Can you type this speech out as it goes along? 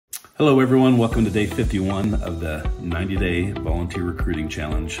Hello everyone, welcome to day 51 of the 90-day volunteer recruiting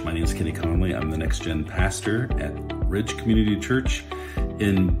challenge. My name is Kenny Conley. I'm the Next Gen pastor at Ridge Community Church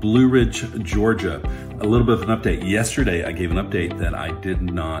in Blue Ridge, Georgia. A little bit of an update. Yesterday I gave an update that I did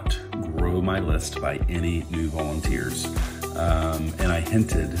not grow my list by any new volunteers. And I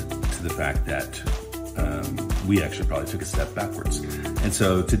hinted to the fact that we actually probably took a step backwards. And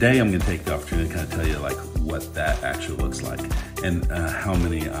so today I'm gonna take the opportunity to kind of tell you like what that actually looks like and how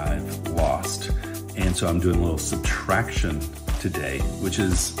many I've lost. And so I'm doing a little subtraction today, which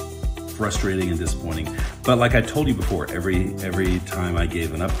is frustrating and disappointing. But like I told you before, every time I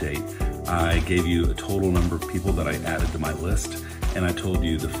gave an update, I gave you a total number of people that I added to my list. And I told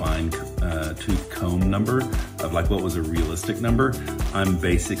you the fine tooth comb number of like what was a realistic number. I'm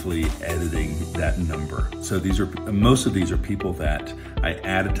basically editing that number. So most of these are people that I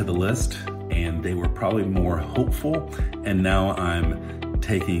added to the list and they were probably more hopeful. And now I'm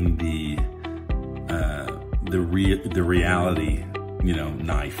taking the reality,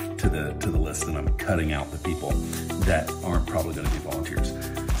 knife to the list, and I'm cutting out the people that aren't probably going to be volunteers.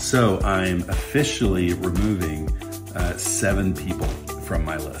 So I'm officially removing 7 people from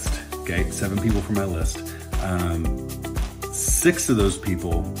my list. Okay, 7 people from my list. 6 of those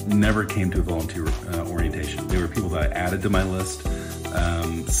people never came to a volunteer orientation. They were people that I added to my list.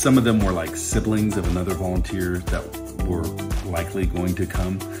 Some of them were like siblings of another volunteer that were likely going to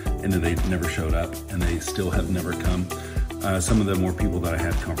come, and then they never showed up, and they still have never come. Some of them were people that I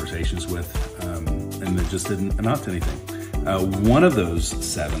had conversations with, and it just didn't amount to anything. One of those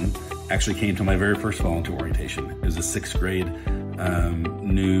 7 actually came to my very first volunteer orientation. It was a 6th grade,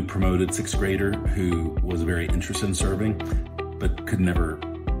 new promoted 6th grader who was very interested in serving, but could never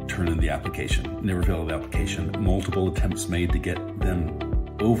turn in the application, never filled the application. Multiple attempts made to get them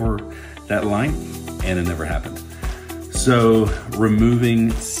over that line, and it never happened. So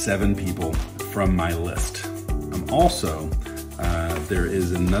removing 7 people from my list. I'm also, there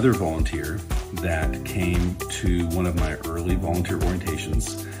is another volunteer that came to one of my early volunteer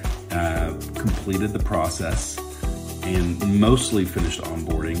orientations, completed the process and mostly finished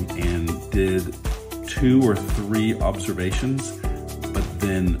onboarding and did 2 or 3 observations, but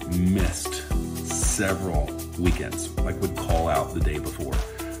then missed several weekends, like would call out the day before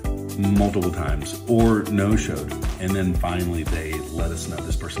multiple times or no-showed. And then finally they let us know,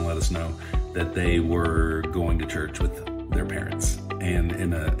 this person let us know that they were going to church with their parents and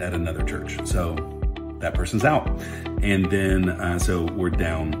at another church. So that person's out. And then, so we're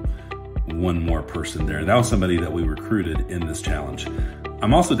down 1 more person there. That was somebody that we recruited in this challenge.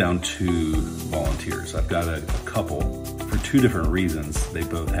 I'm also down 2 volunteers. I've got a couple for 2 different reasons. They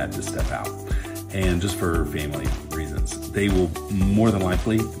both had to step out, and just for family reasons. They will more than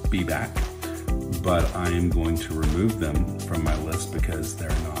likely be back, but I am going to remove them from my list because they're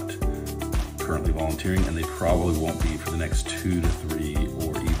not currently volunteering, and they probably won't be for the next 2 to 3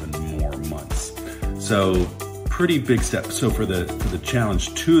 or even more months. So pretty big step. So for the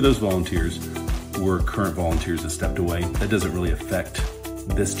challenge, 2 of those volunteers were current volunteers that stepped away. That doesn't really affect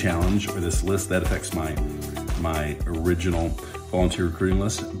this challenge or this list. That affects my original volunteer recruiting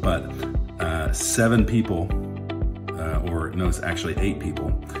list. But 7 people, or no, it's actually 8 people,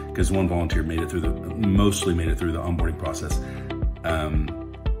 because 1 volunteer mostly made it through the onboarding process.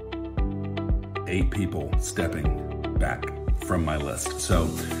 8 people stepping back from my list. So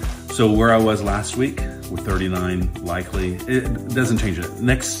where I was last week with 39 likely, it doesn't change it.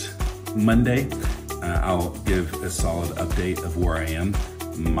 Next Monday, I'll give a solid update of where I am,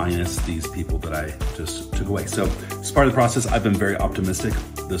 minus these people that I just took away. So as part of the process, I've been very optimistic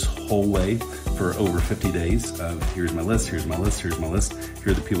this whole way for over 50 days of here's my list, here's my list, here's my list,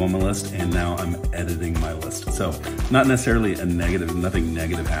 here are the people on my list, and now I'm editing my list. So not necessarily a negative, nothing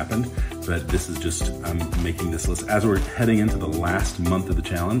negative happened, but this is just, I'm making this list. As we're heading into the last month of the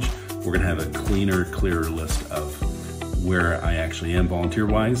challenge, we're gonna have a cleaner, clearer list of where I actually am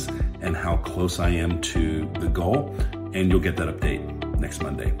volunteer-wise and how close I am to the goal, and you'll get that update next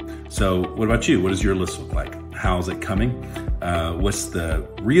Monday. So what about you? What does your list look like? How's it coming? What's the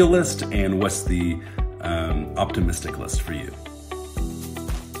real list and what's the optimistic list for you?